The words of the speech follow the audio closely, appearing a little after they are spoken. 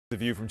The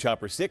view from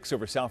Chopper 6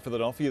 over South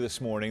Philadelphia this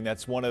morning.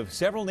 That's one of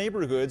several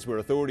neighborhoods where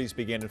authorities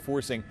began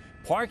enforcing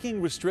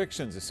parking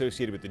restrictions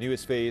associated with the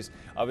newest phase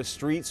of a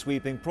street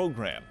sweeping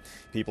program.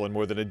 People in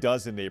more than a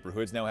dozen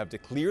neighborhoods now have to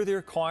clear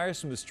their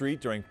cars from the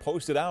street during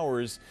posted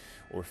hours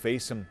or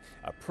face some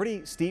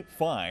pretty steep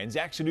fines.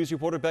 Action News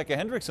reporter Becca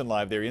Hendrickson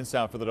live there in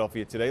South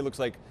Philadelphia today. Looks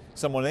like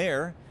someone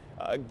there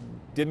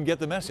didn't get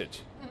the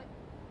message.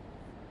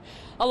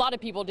 A lot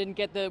of people didn't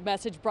get the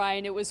message,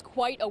 Brian. It was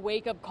quite a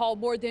wake-up call.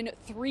 More than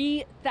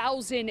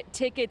 3,000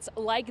 tickets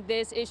like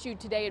this issued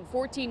today in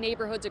 14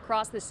 neighborhoods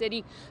across the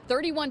city.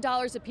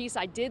 $31 a piece.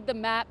 I did the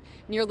math.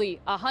 Nearly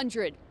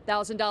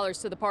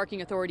 $100,000 to the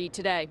parking authority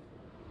today.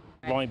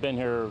 I've only been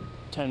here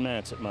 10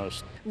 minutes at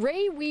most.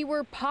 Ray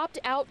Weaver popped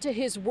out to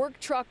his work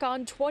truck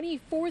on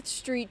 24th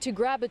Street to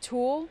grab a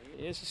tool.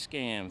 It's a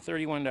scam,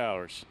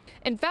 $31.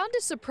 And found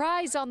a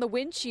surprise on the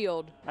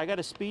windshield. I got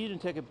a speeding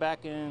ticket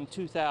back in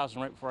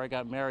 2000, right before I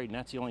got married, and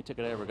that's the only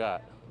ticket I ever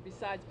got.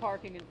 Besides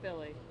parking in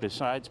Philly.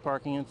 Besides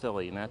parking in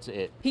Philly, and that's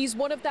it. He's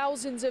one of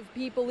thousands of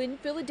people in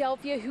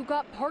Philadelphia who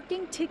got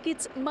parking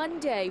tickets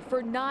Monday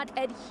for not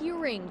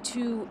adhering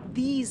to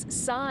these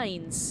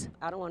signs.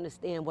 I don't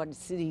understand why the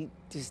city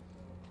just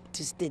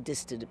did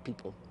this to the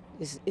people.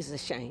 It's a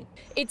shame.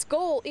 Its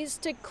goal is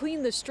to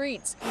clean the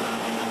streets.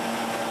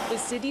 The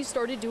city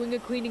started doing a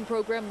cleaning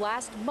program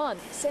last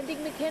month,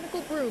 sending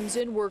mechanical brooms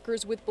and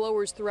workers with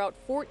blowers throughout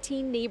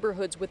 14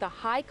 neighborhoods with a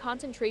high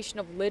concentration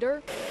of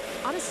litter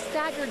on a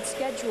staggered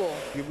schedule.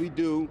 If we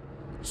do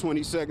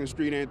 22nd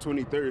Street and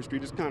 23rd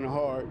Street, it's kind of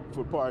hard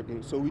for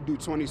parking. So we do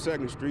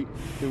 22nd Street,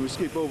 then we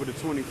skip over to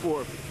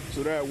 24th.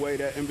 So that way,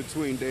 that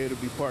in-between day, it'll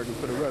be parking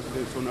for the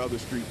residents on the other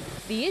street.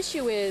 The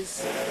issue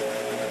is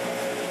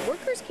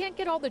workers can't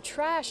get all the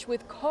trash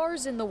with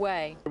cars in the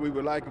way. We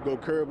would like to go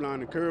curb line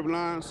to curb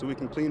line so we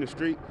can clean the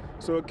street,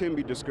 so it can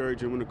be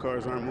discouraging when the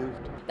cars aren't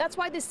moved. That's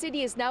why the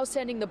city is now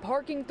sending the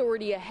parking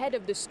authority ahead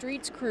of the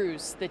streets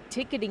crews. The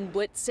ticketing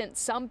blitz sent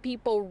some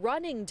people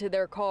running to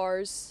their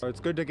cars. It's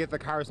good to get the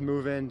cars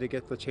moving, to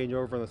get the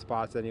changeover in the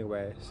spots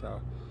anyway,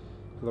 so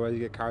otherwise you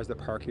get cars that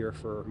park here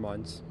for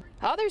months.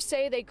 Others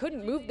say they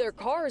couldn't move their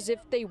cars if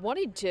they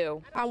wanted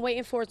to. I'm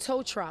waiting for a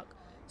tow truck,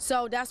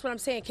 so that's what I'm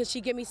saying. Can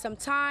she give me some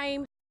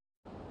time?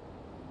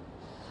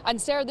 And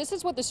Sarah, this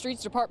is what the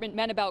streets department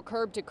meant about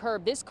curb to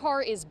curb. This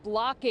car is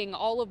blocking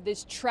all of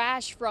this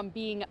trash from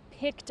being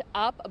picked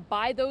up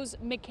by those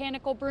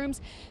mechanical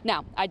brooms.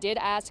 Now, I did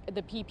ask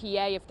the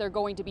PPA if they're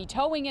going to be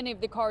towing any of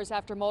the cars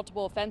after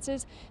multiple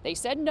offenses. They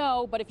said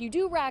no, but if you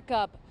do rack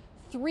up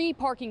 3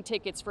 parking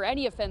tickets for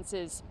any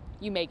offenses,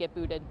 you may get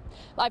booted.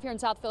 Live here in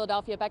South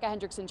Philadelphia, Becca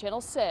Hendrickson, Channel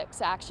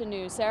 6 Action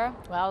News. Sarah?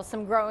 Well,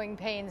 some growing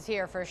pains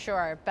here for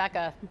sure.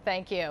 Becca,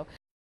 thank you.